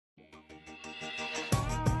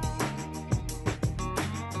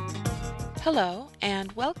Hello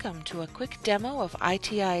and welcome to a quick demo of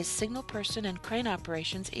ITI's Signalperson and Crane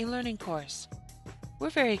Operations e-learning course. We're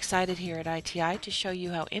very excited here at ITI to show you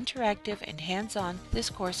how interactive and hands-on this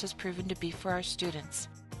course has proven to be for our students.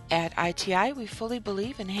 At ITI, we fully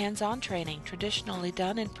believe in hands-on training, traditionally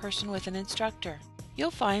done in person with an instructor. You'll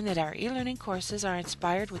find that our e-learning courses are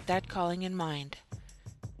inspired with that calling in mind.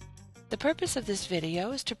 The purpose of this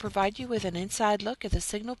video is to provide you with an inside look at the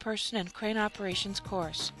Signalperson and Crane Operations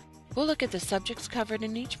course. We'll look at the subjects covered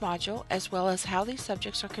in each module as well as how these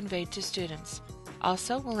subjects are conveyed to students.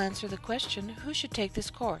 Also, we'll answer the question, who should take this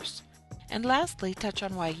course? And lastly, touch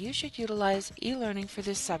on why you should utilize e-learning for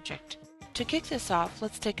this subject. To kick this off,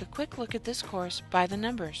 let's take a quick look at this course by the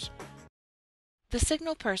numbers. The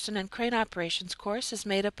Signalperson and Crane Operations course is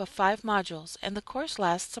made up of 5 modules, and the course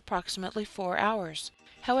lasts approximately 4 hours.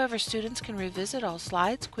 However, students can revisit all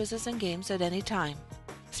slides, quizzes, and games at any time.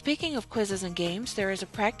 Speaking of quizzes and games, there is a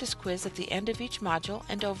practice quiz at the end of each module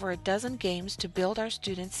and over a dozen games to build our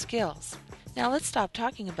students' skills. Now let's stop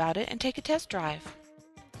talking about it and take a test drive.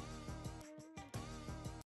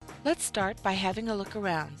 Let's start by having a look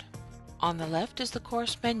around. On the left is the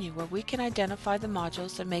course menu where we can identify the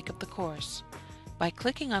modules that make up the course. By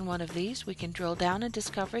clicking on one of these, we can drill down and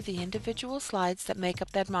discover the individual slides that make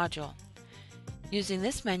up that module. Using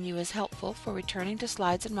this menu is helpful for returning to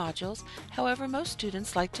slides and modules, however most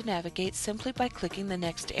students like to navigate simply by clicking the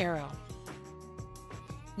next arrow.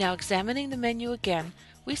 Now examining the menu again,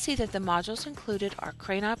 we see that the modules included are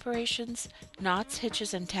crane operations, knots,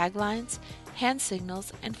 hitches and taglines, hand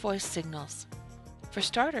signals, and voice signals. For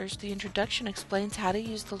starters, the introduction explains how to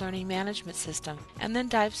use the learning management system and then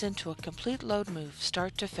dives into a complete load move,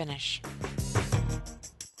 start to finish.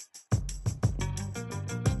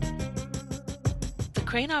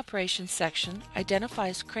 The Crane Operations section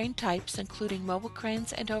identifies crane types including mobile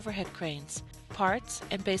cranes and overhead cranes, parts,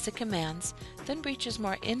 and basic commands, then reaches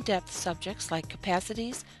more in-depth subjects like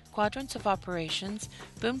capacities, quadrants of operations,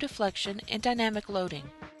 boom deflection, and dynamic loading.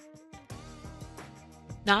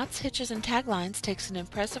 Knots, hitches, and taglines takes an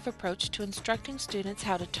impressive approach to instructing students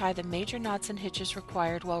how to tie the major knots and hitches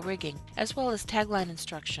required while rigging, as well as tagline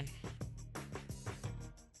instruction.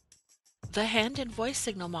 The hand and voice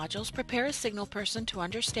signal modules prepare a signal person to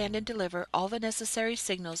understand and deliver all the necessary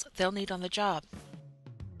signals they'll need on the job.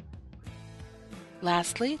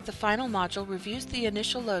 Lastly, the final module reviews the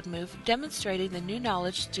initial load move, demonstrating the new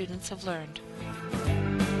knowledge students have learned.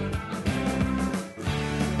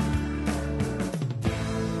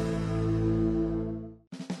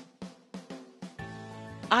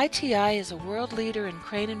 ITI is a world leader in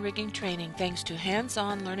crane and rigging training thanks to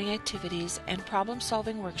hands-on learning activities and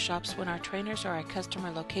problem-solving workshops when our trainers are at customer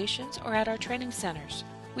locations or at our training centers.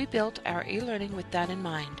 We built our e-learning with that in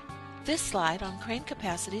mind. This slide on crane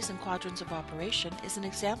capacities and quadrants of operation is an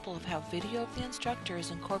example of how video of the instructor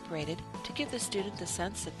is incorporated to give the student the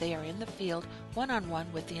sense that they are in the field one-on-one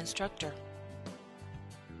with the instructor.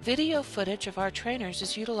 Video footage of our trainers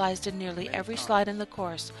is utilized in nearly every slide in the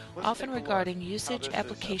course, often regarding usage,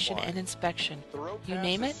 application, and inspection. You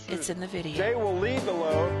name it, it's in the video. Jay will lead the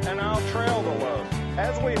load and I'll trail the load.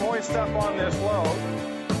 As we hoist up on this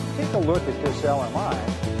load, take a look at this LMI.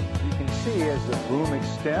 You can see as the boom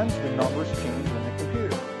extends, the numbers change in the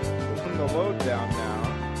computer. Put the load down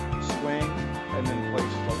now, swing, and then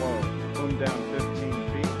place the load. Boom down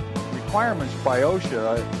 15 feet. Requirements by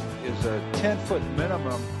OSHA is a 10-foot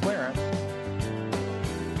minimum clearance.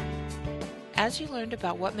 As you learned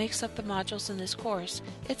about what makes up the modules in this course,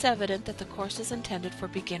 it's evident that the course is intended for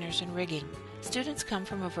beginners in rigging. Students come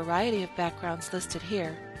from a variety of backgrounds listed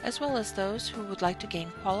here, as well as those who would like to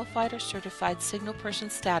gain qualified or certified signal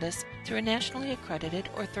person status through a nationally accredited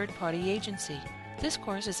or third-party agency. This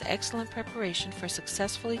course is excellent preparation for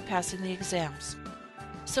successfully passing the exams.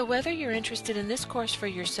 So whether you're interested in this course for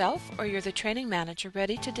yourself or you're the training manager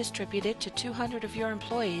ready to distribute it to 200 of your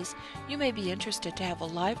employees, you may be interested to have a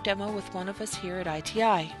live demo with one of us here at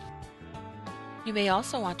ITI. You may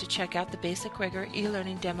also want to check out the Basic Rigger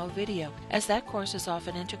e-learning demo video, as that course is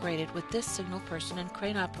often integrated with this Signalperson and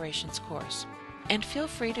Crane Operations course. And feel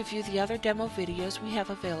free to view the other demo videos we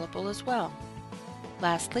have available as well.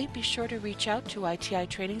 Lastly, be sure to reach out to ITI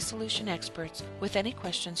Training Solution experts with any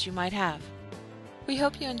questions you might have. We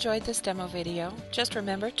hope you enjoyed this demo video. Just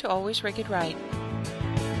remember to always rig it right.